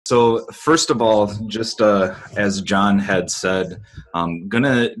So first of all, just as John had said, I'm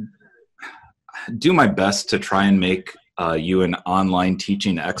gonna do my best to try and make you an online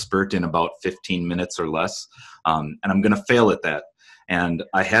teaching expert in about 15 minutes or less, and I'm gonna fail at that. And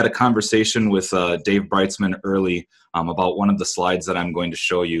I had a conversation with Dave Breitzman early about one of the slides that I'm going to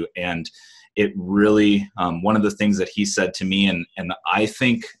show you, and it really, one of the things that he said to me, and I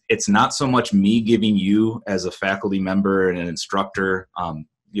think it's not so much me giving you as a faculty member and an instructor,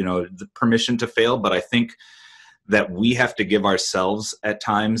 the permission to fail, but I think that we have to give ourselves at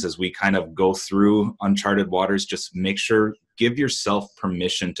times as we kind of go through uncharted waters, just make sure, give yourself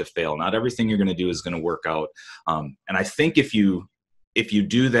permission to fail. Not everything you're going to do is going to work out. And I think if you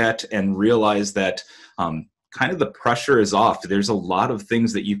do that and realize that kind of the pressure is off, there's a lot of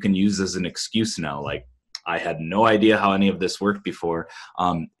things that you can use as an excuse now. Like, I had no idea how any of this worked before.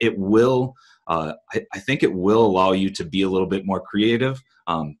 It will, I think it will allow you to be a little bit more creative,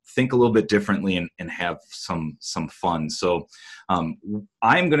 think a little bit differently, and have some fun. So I'm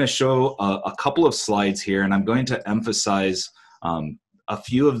going to show a couple of slides here, and I'm going to emphasize a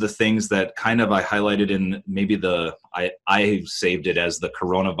few of the things that kind of I highlighted in maybe I saved it as the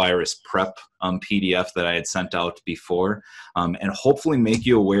coronavirus prep PDF that I had sent out before, and hopefully make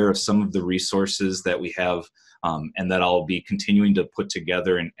you aware of some of the resources that we have and that I'll be continuing to put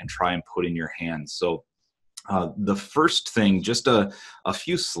together and try and put in your hands. So the first thing, just a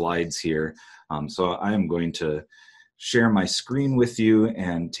few slides here. So I am going to share my screen with you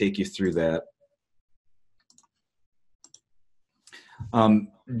and take you through that.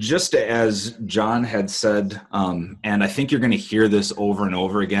 Just as John had said, and I think you're going to hear this over and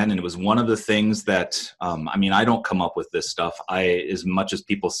over again, and it was one of the things that, I don't come up with this stuff. As much as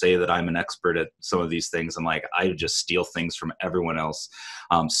people say that I'm an expert at some of these things, I'm like, I just steal things from everyone else.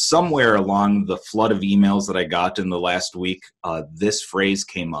 Somewhere along the flood of emails that I got in the last week, this phrase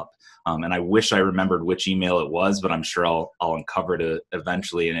came up. And I wish I remembered which email it was, but I'm sure I'll uncover it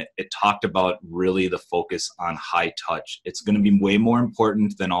eventually. And it talked about really the focus on high touch. It's going to be way more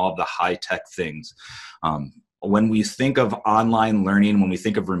important than all of the high tech things. When we think of online learning, when we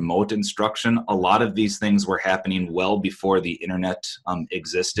think of remote instruction, a lot of these things were happening well before the internet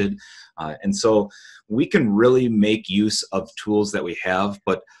existed. And so we can really make use of tools that we have,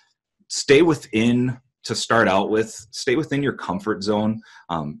 but to start out with, stay within your comfort zone.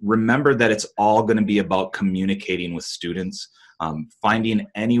 Remember that it's all going to be about communicating with students, finding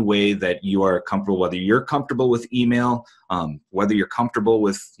any way that you are comfortable, whether you're comfortable with email, whether you're comfortable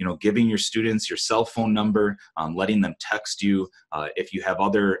with giving your students your cell phone number, letting them text you. If you have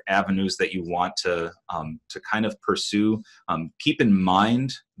other avenues that you want to kind of pursue, keep in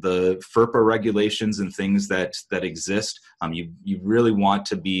mind the FERPA regulations and things that exist. You really want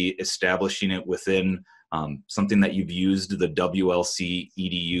to be establishing it within something that you've used the WLC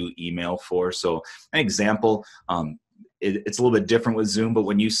EDU email for. So an example, it's a little bit different with Zoom, but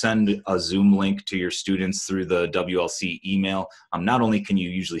when you send a Zoom link to your students through the WLC email, not only can you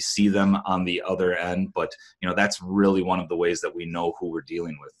usually see them on the other end, but that's really one of the ways that we know who we're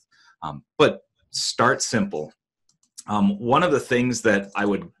dealing with. But start simple. One of the things that I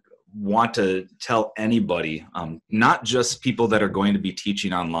would want to tell anybody, not just people that are going to be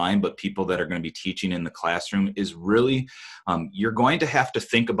teaching online, but people that are going to be teaching in the classroom, is really you're going to have to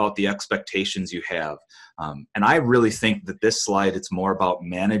think about the expectations you have. And I really think that this slide, it's more about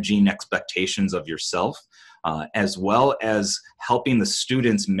managing expectations of yourself, as well as helping the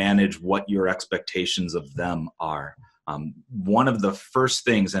students manage what your expectations of them are. One of the first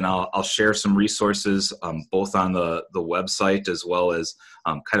things, and I'll share some resources both on the website as well as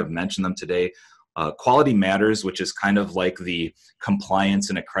kind of mention them today. Quality Matters, which is kind of like the compliance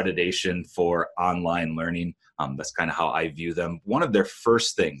and accreditation for online learning. That's kind of how I view them. One of their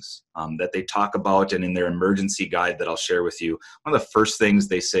first things that they talk about, and in their emergency guide that I'll share with you, one of the first things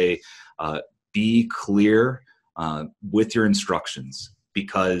they say, be clear with your instructions,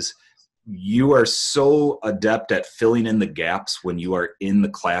 because you are so adept at filling in the gaps when you are in the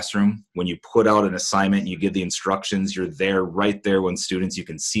classroom. When you put out an assignment and you give the instructions, you're there, right there when students, you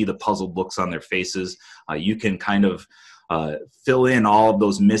can see the puzzled looks on their faces. You can kind of fill in all of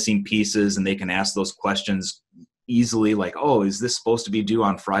those missing pieces, and they can ask those questions easily, like, oh, is this supposed to be due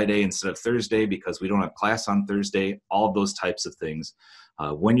on Friday instead of Thursday because we don't have class on Thursday? All of those types of things.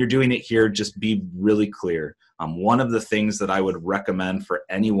 When you're doing it here, just be really clear. One of the things that I would recommend for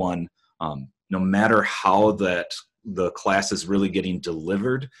anyone, no matter how the class is really getting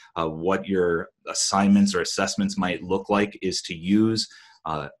delivered, what your assignments or assessments might look like, is to use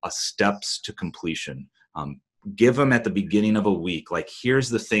a steps to completion. give them at the beginning of a week, like, here's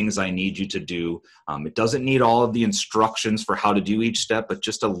the things I need you to do. It doesn't need all of the instructions for how to do each step, but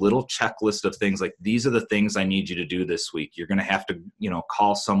just a little checklist of things like, these are the things I need you to do this week. You're going to have to,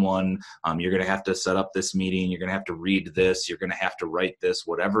 call someone. You're going to have to set up this meeting. You're going to have to read this. You're going to have to write this,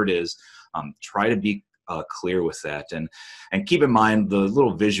 whatever it is. Try to be clear with that. And keep in mind the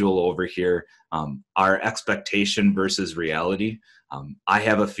little visual over here, our expectation versus reality. I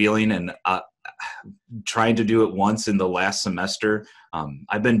have a feeling, and trying to do it once in the last semester.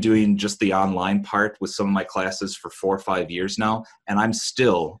 I've been doing just the online part with some of my classes for 4 or 5 years now, and I'm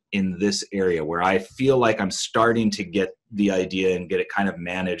still in this area where I feel like I'm starting to get the idea and get it kind of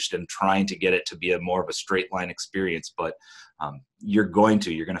managed and trying to get it to be more of a straight line experience. But you're going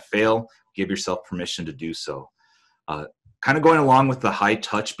to fail. Give yourself permission to do so. Kind of going along with the high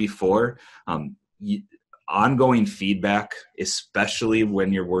touch before, ongoing feedback, especially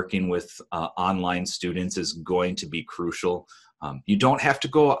when you're working with online students, is going to be crucial. You don't have to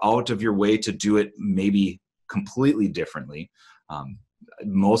go out of your way to do it maybe completely differently.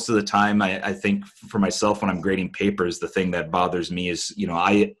 Most of the time, I think for myself, when I'm grading papers, the thing that bothers me is,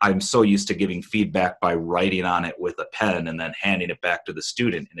 I'm so used to giving feedback by writing on it with a pen and then handing it back to the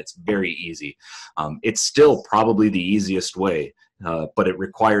student, and it's very easy. It's still probably the easiest way. But it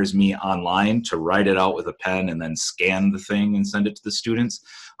requires me online to write it out with a pen and then scan the thing and send it to the students.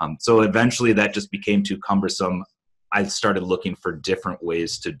 So eventually that just became too cumbersome. I started looking for different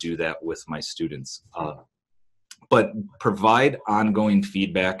ways to do that with my students. But provide ongoing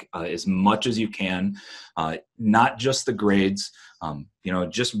feedback as much as you can, not just the grades.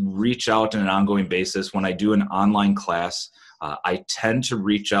 Just reach out on an ongoing basis. When I do an online class, I tend to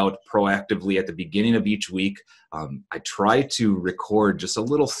reach out proactively at the beginning of each week. I try to record just a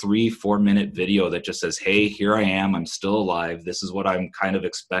little 3-4 minute video that just says, hey, here I am. I'm still alive. This is what I'm kind of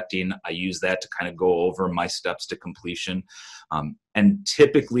expecting. I use that to kind of go over my steps to completion. And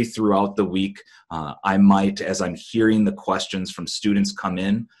typically throughout the week, I might, as I'm hearing the questions from students come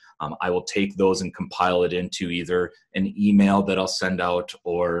in, I will take those and compile it into either an email that I'll send out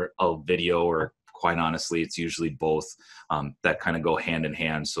or a video, or quite honestly, it's usually both that kind of go hand in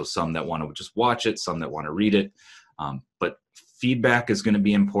hand. So some that want to just watch it, some that want to read it. But feedback is going to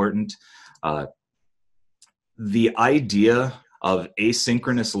be important. The idea of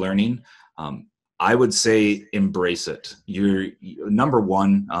asynchronous learning, I would say embrace it. You're number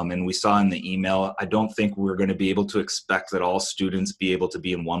one, and we saw in the email, I don't think we're going to be able to expect that all students be able to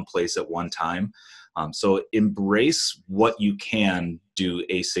be in one place at one time. So embrace what you can do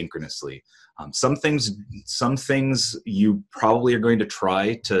asynchronously. Some things you probably are going to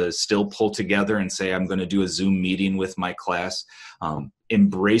try to still pull together and say, I'm going to do a Zoom meeting with my class.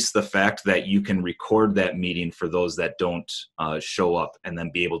 Embrace the fact that you can record that meeting for those that don't show up, and then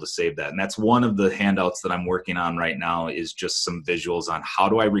be able to save that. And that's one of the handouts that I'm working on right now, is just some visuals on how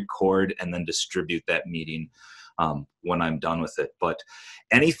do I record and then distribute that meeting when I'm done with it. But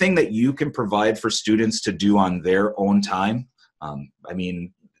anything that you can provide for students to do on their own time,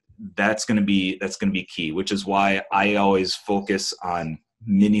 that's going to be key, which is why I always focus on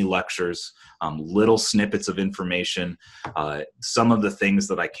mini lectures, little snippets of information, some of the things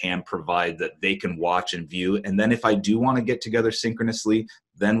that I can provide that they can watch and view. And then if I do want to get together synchronously,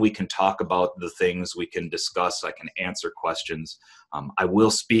 then we can talk about the things, we can discuss, I can answer questions. I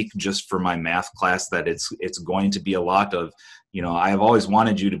will speak just for my math class that it's going to be a lot of, I have always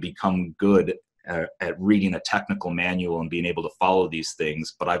wanted you to become good at reading a technical manual and being able to follow these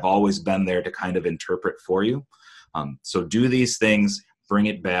things, but I've always been there to kind of interpret for you. So do these things, bring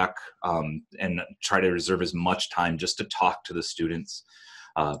it back, and try to reserve as much time just to talk to the students.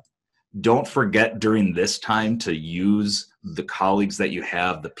 Don't forget during this time to use the colleagues that you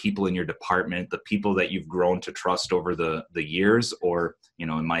have, the people in your department, the people that you've grown to trust over the years, or,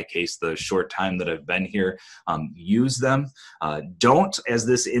 in my case, the short time that I've been here. Use them. Don't, as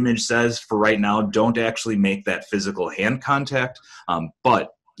this image says for right now, don't actually make that physical hand contact, but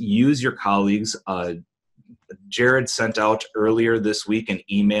use your colleagues. Jared sent out earlier this week an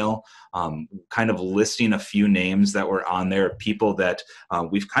email kind of listing a few names that were on there, people that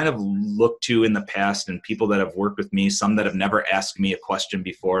we've kind of looked to in the past, and people that have worked with me, some that have never asked me a question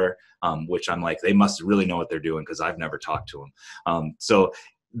before, which I'm like, they must really know what they're doing because I've never talked to them. So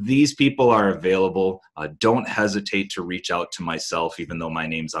these people are available. Don't hesitate to reach out to myself, even though my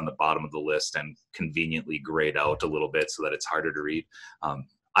name's on the bottom of the list and conveniently grayed out a little bit so that it's harder to read.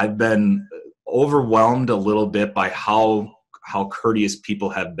 I've been overwhelmed a little bit by how courteous people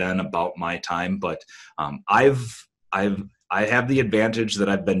have been about my time, but I've I have the advantage that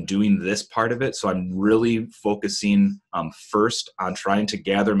I've been doing this part of it, so I'm really focusing first on trying to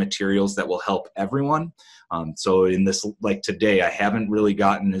gather materials that will help everyone. So in this, like today, I haven't really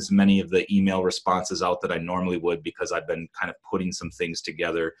gotten as many of the email responses out that I normally would, because I've been kind of putting some things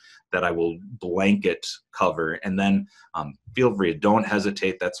together that I will blanket cover. And then feel free, don't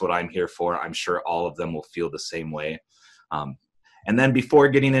hesitate. That's what I'm here for. I'm sure all of them will feel the same way. And then before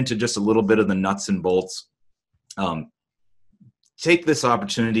getting into just a little bit of the nuts and bolts, take this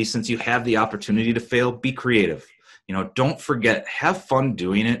opportunity, since you have the opportunity to fail, be creative. Don't forget, have fun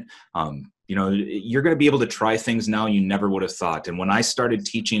doing it. You're going to be able to try things now you never would have thought. And when I started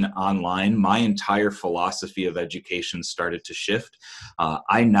teaching online, my entire philosophy of education started to shift.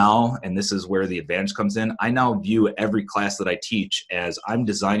 I now, and this is where the advantage comes in, I now view every class that I teach as I'm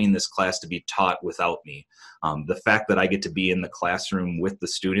designing this class to be taught without me. The fact that I get to be in the classroom with the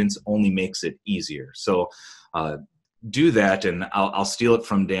students only makes it easier. So do that, and I'll steal it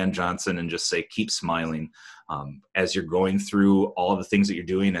from Dan Johnson and just say, keep smiling. As you're going through all of the things that you're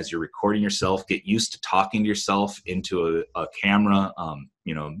doing, as you're recording yourself, get used to talking to yourself into a camera,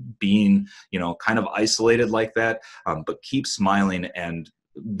 being, kind of isolated like that, but keep smiling. And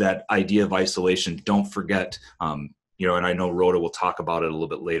that idea of isolation, don't forget, and I know Rhoda will talk about it a little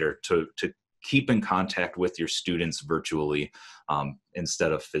bit later, to keep in contact with your students virtually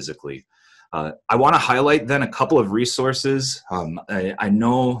instead of physically. I want to highlight then a couple of resources. I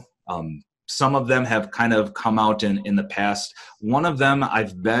know some of them have kind of come out in the past. One of them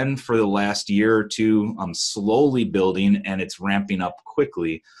I've been for the last year or two slowly building, and it's ramping up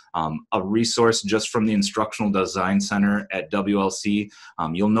quickly. A resource just from the Instructional Design Center at WLC.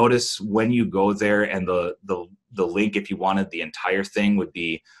 You'll notice when you go there, and the link, if you wanted the entire thing, would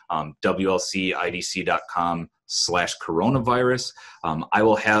be wlcidc.com/coronavirus. I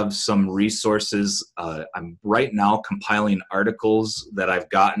will have some resources. I'm right now compiling articles that I've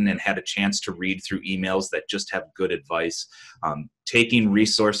gotten and had a chance to read through emails that just have good advice. Taking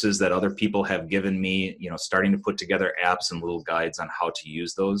resources that other people have given me, starting to put together apps and little guides on how to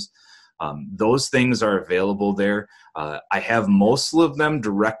use those. Those things are available there. I have most of them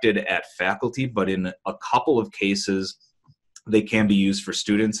directed at faculty, but in a couple of cases, they can be used for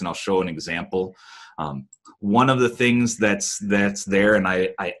students, and I'll show an example. One of the things that's there, and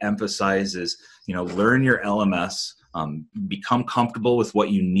I emphasize, is, learn your LMS, become comfortable with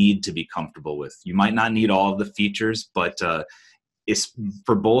what you need to be comfortable with. You might not need all of the features, but it's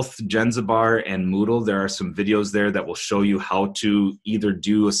for both Genzabar and Moodle. There are some videos there that will show you how to either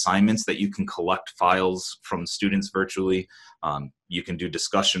do assignments that you can collect files from students virtually. You can do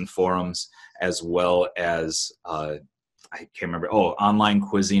discussion forums, as well as I can't remember. Online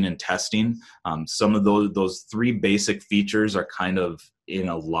quizzing and testing. Some of those three basic features are kind of in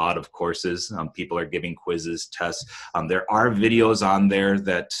a lot of courses. People are giving quizzes, tests. There are videos on there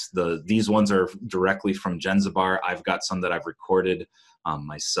that these ones are directly from Genzabar. I've got some that I've recorded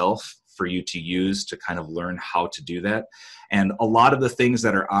myself for you to use to kind of learn how to do that. And a lot of the things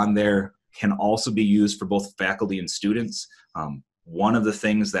that are on there can also be used for both faculty and students. One of the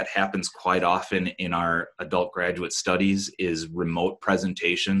things that happens quite often in our adult graduate studies is remote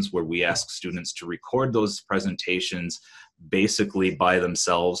presentations, where we ask students to record those presentations basically by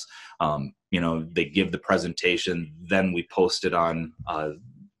themselves. They give the presentation, then we post it on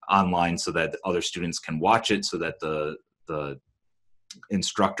online so that other students can watch it, so that the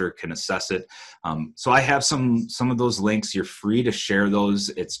instructor can assess it. So I have some of those links. You're free to share those.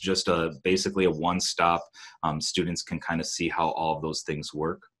 It's just basically a one-stop. Students can kind of see how all of those things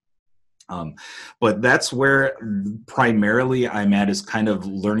work. But that's where primarily I'm at, is kind of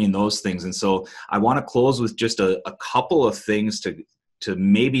learning those things. And so I want to close with just a couple of things to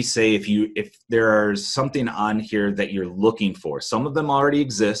maybe say, if there is something on here that you're looking for. Some of them already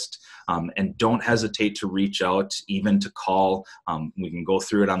exist. And don't hesitate to reach out, even to call. We can go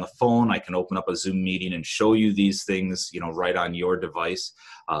through it on the phone. I can open up a Zoom meeting and show you these things, right on your device.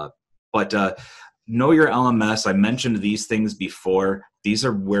 But know your LMS. I mentioned these things before. These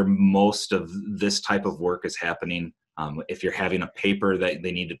are where most of this type of work is happening. If you're having a paper that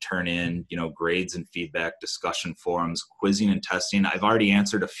they need to turn in, grades and feedback, discussion forums, quizzing and testing. I've already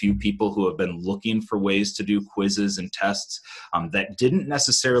answered a few people who have been looking for ways to do quizzes and tests that didn't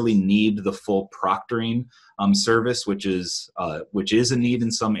necessarily need the full proctoring service, which is a need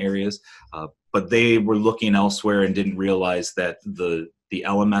in some areas, but they were looking elsewhere and didn't realize that the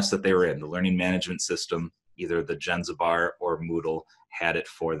LMS that they were in, the learning management system, either the Genzabar or Moodle, had it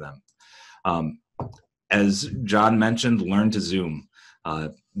for them. As John mentioned, learn to Zoom.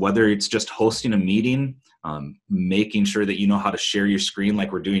 Whether it's just hosting a meeting, making sure that you know how to share your screen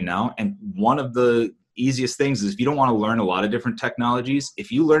like we're doing now. And one of the easiest things is if you don't want to learn a lot of different technologies,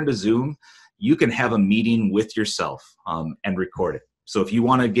 if you learn to Zoom, you can have a meeting with yourself and record it. So if you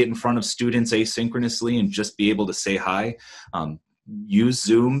want to get in front of students asynchronously and just be able to say hi, use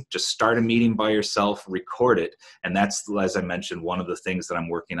Zoom, just start a meeting by yourself, record it. And that's, as I mentioned, one of the things that I'm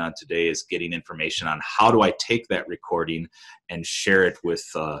working on today is getting information on how do I take that recording and share it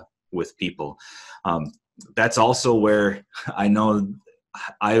with people. That's also where I know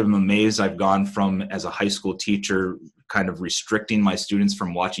I am amazed. I've gone from, as a high school teacher, kind of restricting my students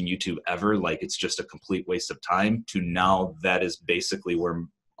from watching YouTube ever, like it's just a complete waste of time, to now that is basically where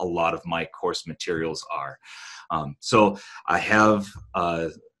a lot of my course materials are. So I have,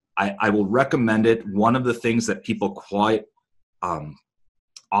 I will recommend it. One of the things that people quite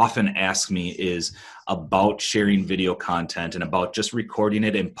often ask me is about sharing video content and about just recording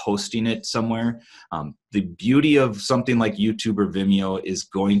it and posting it somewhere. The beauty of something like YouTube or Vimeo is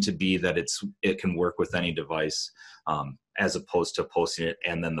going to be that it can work with any device, as opposed to posting it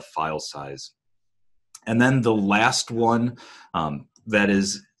and then the file size. And then the last one that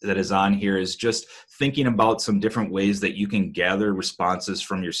is on here is just thinking about some different ways that you can gather responses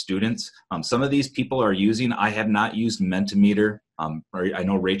from your students. Some of these people are using, I have not used Mentimeter. I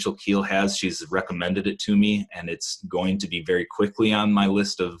know Rachel Keel has, she's recommended it to me, and it's going to be very quickly on my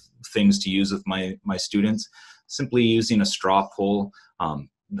list of things to use with my students. Simply using a straw poll.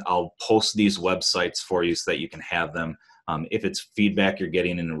 I'll post these websites for you so that you can have them. If it's feedback you're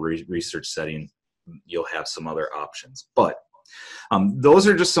getting in a research setting, you'll have some other options. But those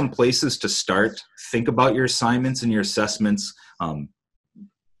are just some places to start. Think about your assignments and your assessments.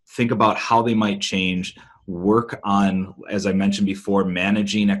 Think about how they might change. Work on, as I mentioned before,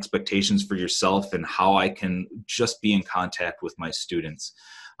 managing expectations for yourself and how I can just be in contact with my students.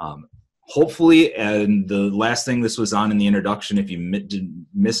 Hopefully, and the last thing, this was on in the introduction, if you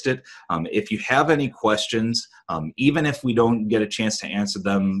missed it, if you have any questions, even if we don't get a chance to answer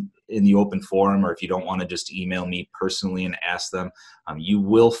them in the open forum, or if you don't want to just email me personally and ask them, you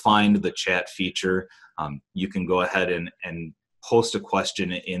will find the chat feature. You can go ahead and post a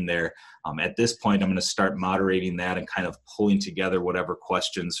question in there. At this point, I'm going to start moderating that and kind of pulling together whatever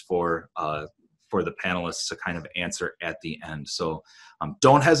questions for the panelists to kind of answer at the end. So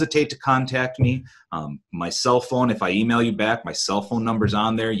don't hesitate to contact me. My cell phone, if I email you back, my cell phone number's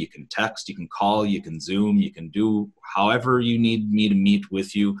on there. You can text, you can call, you can Zoom, you can do however you need me to meet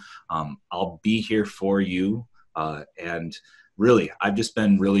with you. I'll be here for you. And really, I've just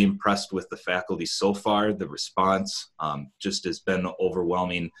been really impressed with the faculty so far. The response just has been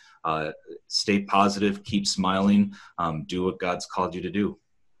overwhelming. Stay positive, keep smiling, do what God's called you to do.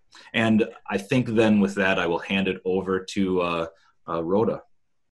 And I think then with that, I will hand it over to Rhoda.